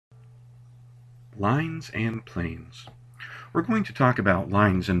Lines and planes. We're going to talk about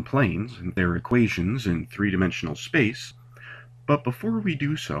lines and planes and their equations in three-dimensional space, but before we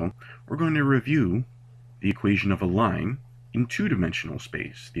do so, we're going to review the equation of a line in two-dimensional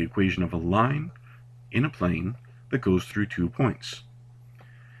space, the equation of a line in a plane that goes through 2 points.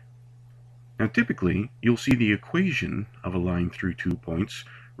 Now typically, you'll see the equation of a line through 2 points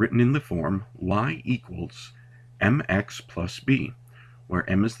written in the form y equals mx plus b, where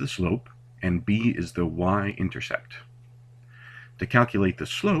m is the slope and b is the y-intercept. To calculate the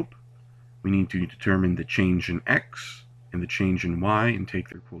slope, we need to determine the change in x and the change in y and take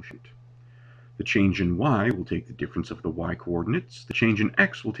their quotient. The change in y will take the difference of the y-coordinates. The change in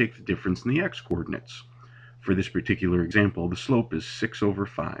x will take the difference in the x-coordinates. For this particular example, the slope is 6 over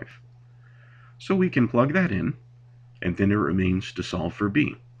 5. So we can plug that in, and then it remains to solve for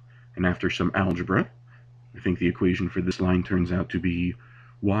b. And after some algebra, I think the equation for this line turns out to be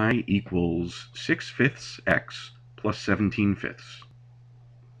y equals 6/5 x plus 17/5.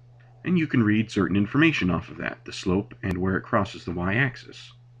 And you can read certain information off of that, the slope and where it crosses the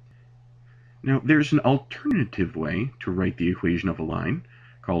y-axis. Now, there's an alternative way to write the equation of a line,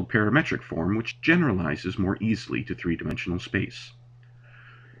 called parametric form, which generalizes more easily to three-dimensional space.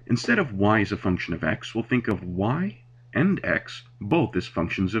 Instead of y as a function of x, we'll think of y and x both as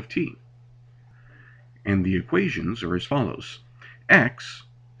functions of t. And the equations are as follows. X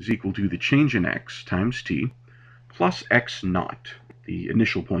is equal to the change in x times t plus x naught, the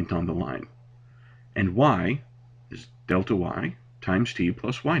initial point on the line. And y is delta y times t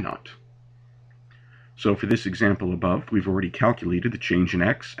plus y naught. So for this example above, we've already calculated the change in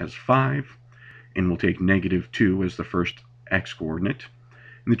x as 5, and we'll take -2 as the first x-coordinate.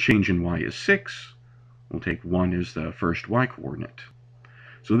 And the change in y is 6. We'll take 1 as the first y-coordinate.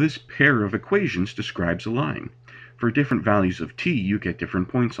 So this pair of equations describes a line. For different values of t, you get different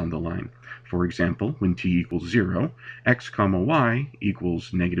points on the line. For example, when t equals 0, x comma y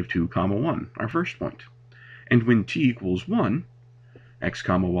equals -2 comma 1, our first point. And when t equals 1, x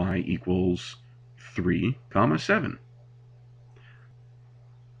comma y equals 3 comma 7.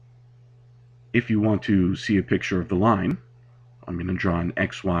 If you want to see a picture of the line, I'm going to draw an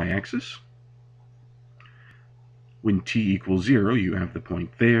xy axis. When t equals 0, you have the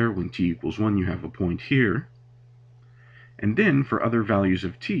point there. When t equals 1, you have a point here. And then, for other values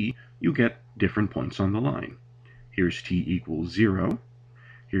of t, you get different points on the line. Here's t equals 0.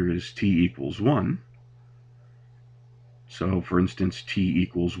 Here is t equals 1. So, for instance, t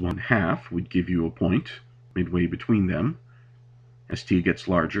equals 1/2 would give you a point midway between them. As t gets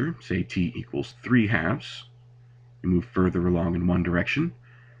larger, say t equals 3/2, you move further along in one direction.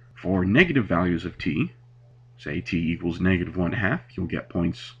 For negative values of t, say t equals -1/2, you'll get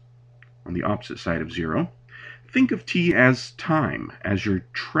points on the opposite side of 0. Think of t as time. As you're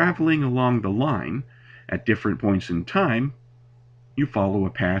traveling along the line at different points in time, you follow a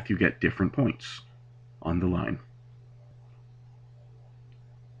path, you get different points on the line.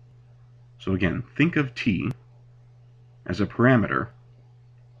 So again, think of t as a parameter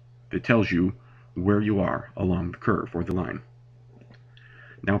that tells you where you are along the curve or the line.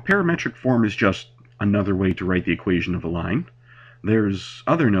 Now, parametric form is just another way to write the equation of a line. There's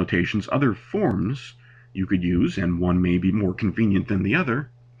other notations, other forms you could use, and one may be more convenient than the other,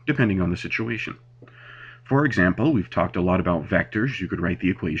 depending on the situation. For example, we've talked a lot about vectors. You could write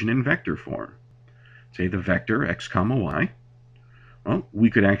the equation in vector form. Say the vector x comma y. Well, we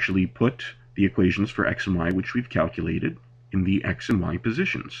could actually put the equations for x and y, which we've calculated, in the x and y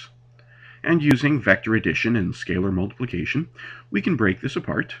positions. And using vector addition and scalar multiplication, we can break this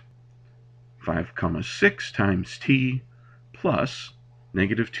apart. 5 comma 6 times t plus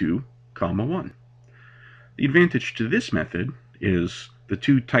 -2 comma 1. The advantage to this method is the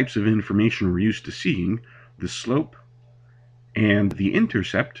two types of information we're used to seeing, the slope and the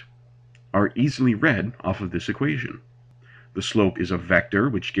intercept, are easily read off of this equation. The slope is a vector,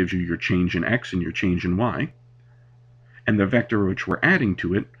 which gives you your change in x and your change in y. And the vector which we're adding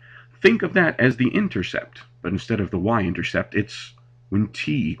to it, think of that as the intercept, but instead of the y-intercept, it's when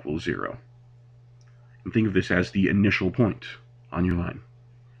t equals 0. And think of this as the initial point on your line.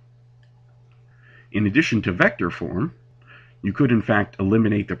 In addition to vector form, you could in fact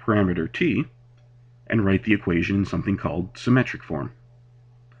eliminate the parameter t and write the equation in something called symmetric form.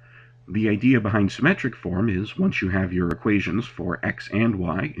 The idea behind symmetric form is once you have your equations for x and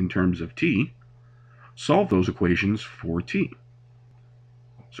y in terms of t, solve those equations for t.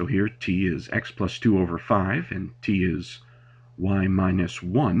 So here t is x plus 2 over 5, and t is y minus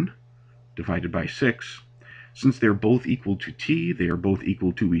 1 divided by 6. Since they're both equal to t, they are both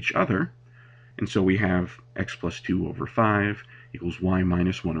equal to each other, and so we have x plus 2 over 5 equals y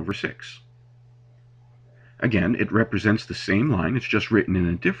minus 1 over 6. Again, it represents the same line, it's just written in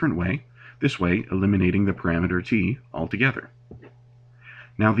a different way, this way eliminating the parameter t altogether.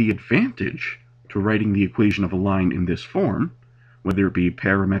 Now the advantage to writing the equation of a line in this form, whether it be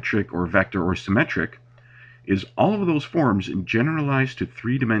parametric or vector or symmetric, is all of those forms generalize to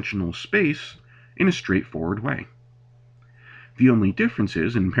three-dimensional space in a straightforward way. The only difference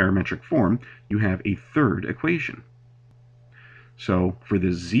is, in parametric form, you have a third equation. So for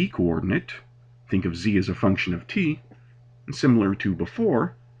the z-coordinate, think of z as a function of t, and similar to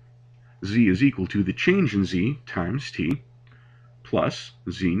before, z is equal to the change in z times t plus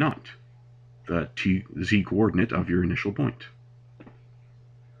z naught, the z-coordinate of your initial point.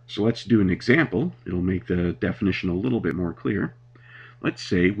 So let's do an example. It'll make the definition a little bit more clear. Let's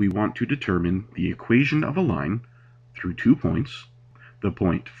say we want to determine the equation of a line through 2 points, the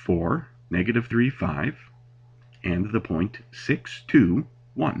point 4, negative 3, 5, and the point 6, 2,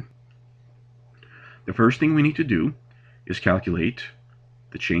 1. The first thing we need to do is calculate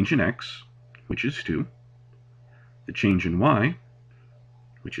the change in x, which is 2, the change in y,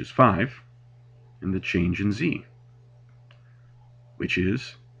 which is 5, and the change in z, which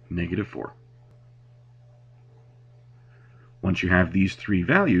is negative 4. Once you have these three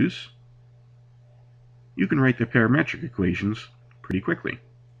values, you can write the parametric equations pretty quickly.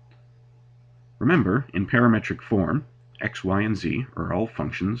 Remember, in parametric form, x, y, and z are all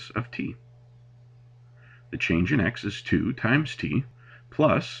functions of t. The change in x is 2 times t,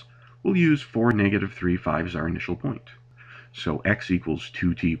 plus we'll use 4, negative 3, 5 as our initial point. So x equals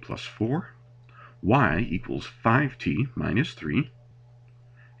 2t plus 4, y equals 5t minus 3,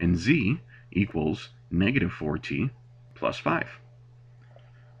 and z equals negative 4t plus 5.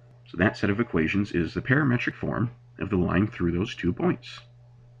 So that set of equations is the parametric form of the line through those 2 points.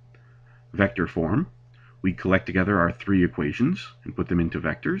 Vector form, we collect together our three equations and put them into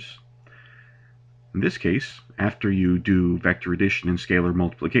vectors. In this case, after you do vector addition and scalar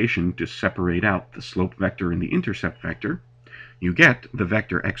multiplication to separate out the slope vector and the intercept vector, you get the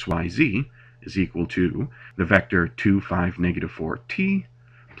vector xyz is equal to the vector 2, 5, negative 4t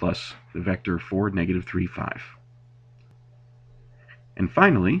plus the vector 4, negative 3, 5. And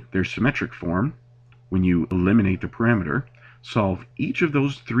finally, there's symmetric form. When you eliminate the parameter, solve each of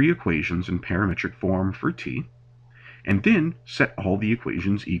those three equations in parametric form for t, and then set all the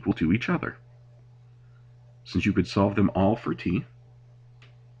equations equal to each other. Since you could solve them all for t,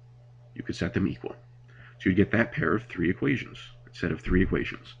 you could set them equal. So you get that pair of three equations, a set of three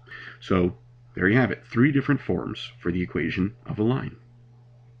equations. So there you have it, three different forms for the equation of a line.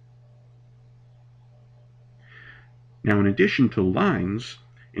 Now, in addition to lines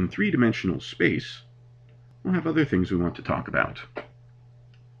in three-dimensional space, we'll have other things we want to talk about.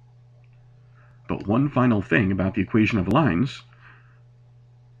 But one final thing about the equation of lines,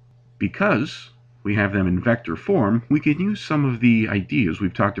 because we have them in vector form, we can use some of the ideas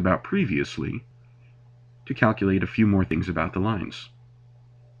we've talked about previously to calculate a few more things about the lines.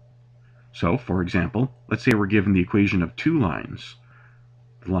 So, for example, let's say we're given the equation of two lines.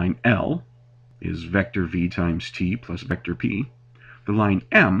 The line L is vector v times t plus vector p. The line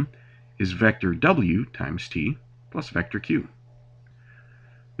M is vector w times t plus vector q.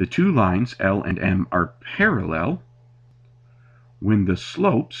 The two lines L and M are parallel when the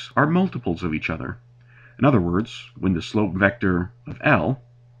slopes are multiples of each other. In other words, when the slope vector of L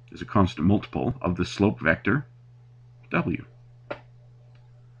is a constant multiple of the slope vector w.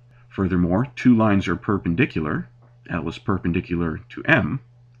 Furthermore, two lines are perpendicular. L is perpendicular to M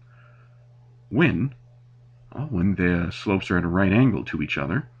when the slopes are at a right angle to each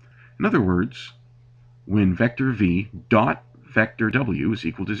other. In other words, when vector v dot vector w is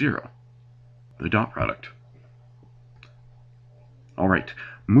equal to 0, the dot product. All right,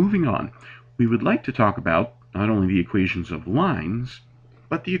 moving on. We would like to talk about not only the equations of lines,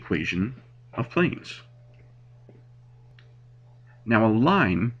 but the equation of planes. Now, a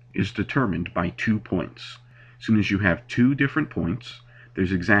line is determined by 2 points. As soon as you have two different points,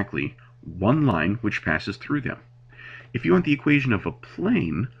 there's exactly one line which passes through them. If you want the equation of a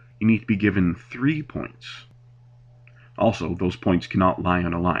plane, you need to be given 3 points. Also, those points cannot lie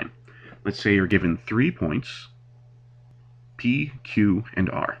on a line. Let's say you're given 3 points, P, Q, and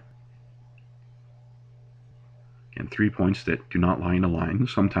R. And 3 points that do not lie in a line.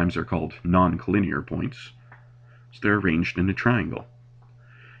 Sometimes they're called non-collinear points. So they're arranged in a triangle.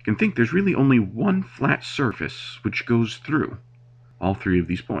 You can think there's really only one flat surface which goes through all three of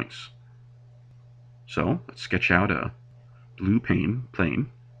these points. So let's sketch out a blue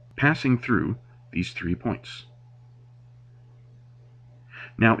plane passing through these 3 points.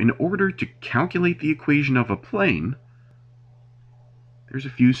 Now, in order to calculate the equation of a plane, there's a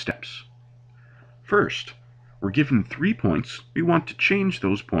few steps. First, we're given 3 points. We want to change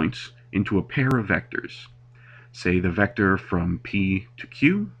those points into a pair of vectors. Say the vector from P to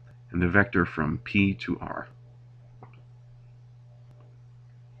Q and the vector from P to R.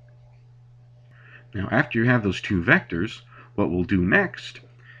 Now, after you have those two vectors, what we'll do next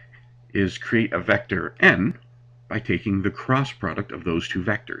is create a vector n by taking the cross product of those two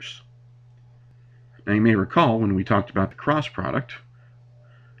vectors. Now, you may recall when we talked about the cross product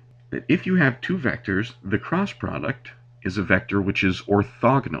that if you have two vectors, the cross product is a vector which is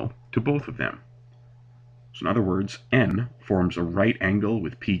orthogonal to both of them. So in other words, n forms a right angle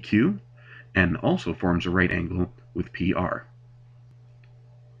with PQ, n also forms a right angle with PR.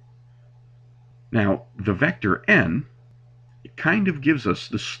 Now, the vector n, it kind of gives us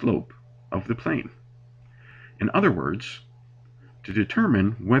the slope of the plane. In other words, to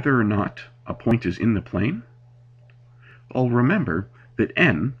determine whether or not a point is in the plane, I'll remember that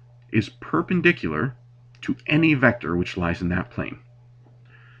n is perpendicular to any vector which lies in that plane.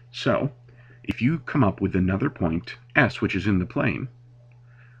 So, if you come up with another point, s, which is in the plane,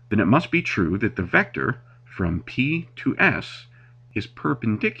 then it must be true that the vector from P to S is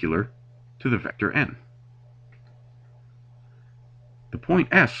perpendicular to the vector n. The point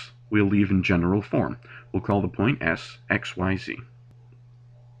S we'll leave in general form. We'll call the point S x, y, z.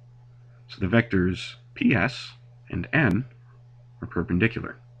 So the vectors PS and n are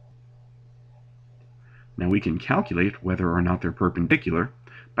perpendicular. Now we can calculate whether or not they're perpendicular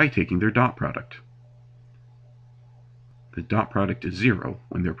by taking their dot product. The dot product is 0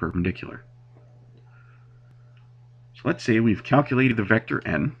 when they're perpendicular. So let's say we've calculated the vector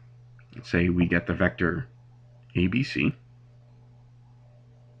n. Let's say we get the vector ABC,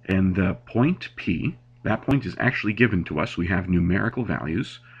 and the point P, that point is actually given to us. We have numerical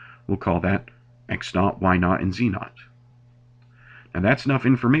values. We'll call that x naught, y naught, and z naught. Now that's enough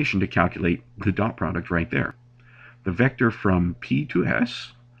information to calculate the dot product right there. The vector from P to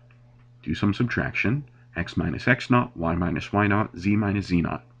S, do some subtraction, x minus x naught, y minus y naught, z minus z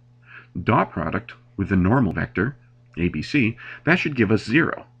naught. Dot product with the normal vector, ABC, that should give us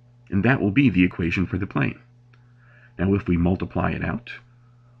 0, and that will be the equation for the plane. Now if we multiply it out,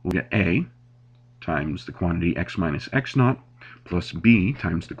 we'll get A times the quantity x minus x naught plus B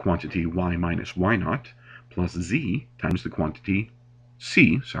times the quantity y minus y naught plus Z times the quantity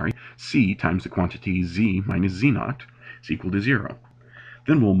C times the quantity z minus z naught is equal to 0.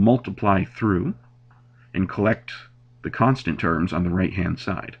 Then we'll multiply through and collect the constant terms on the right hand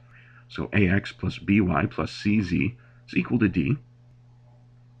side. So ax plus by plus cz is equal to d,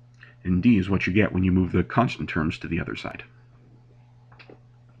 and d is what you get when you move the constant terms to the other side.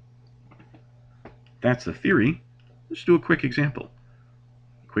 That's the theory. Let's do a quick example.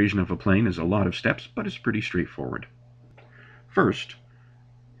 Equation of a plane is a lot of steps, but it's pretty straightforward. First,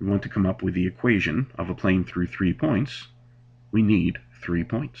 we want to come up with the equation of a plane through 3 points. We need 3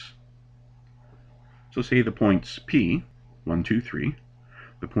 points. So say the points P, 1, 2, 3,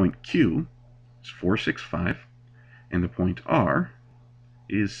 the point Q is 4, 6, 5, and the point R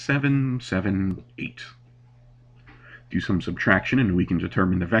is 7, 7, 8. Do some subtraction and we can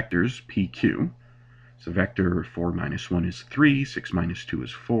determine the vectors PQ. So vector 4 minus 1 is 3, 6 minus 2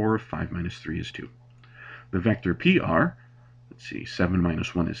 is 4, 5 minus 3 is 2. The vector PR, let's see, 7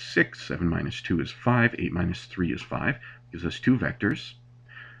 minus 1 is 6, 7 minus 2 is 5, 8 minus 3 is 5, gives us 2 vectors.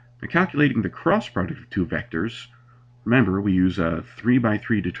 Now calculating the cross product of 2 vectors, remember we use a 3 by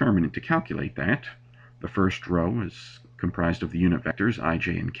 3 determinant to calculate that. The first row is comprised of the unit vectors I,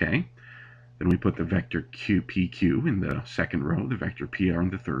 J, and K. Then we put the vector PQ in the second row, the vector PR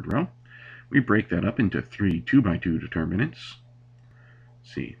in the third row. We break that up into 3 2 by 2 determinants.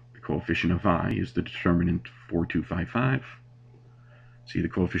 See, the coefficient of I is the determinant 4, 2, 5, 5. See, the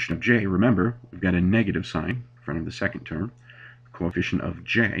coefficient of J, remember, we've got a negative sign in front of the second term. The coefficient of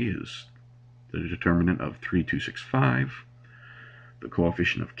J is the determinant of 3, 2, 6, 5. The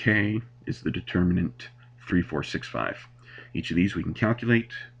coefficient of K is the determinant 3, 4, 6, 5. Each of these we can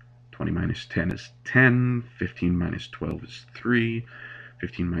calculate. 20 minus 10 is 10. 15 minus 12 is 3.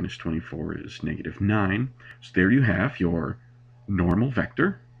 15 minus 24 is negative 9. So there you have your normal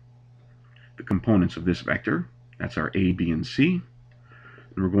vector. The components of this vector, that's our A, B, and C.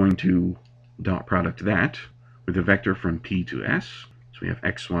 And we're going to dot product that with a vector from P to S. So we have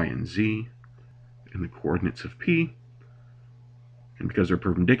x, y, and z in the coordinates of P. And because they're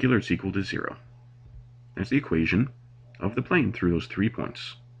perpendicular, it's equal to 0. That's the equation of the plane through those 3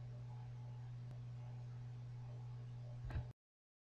 points.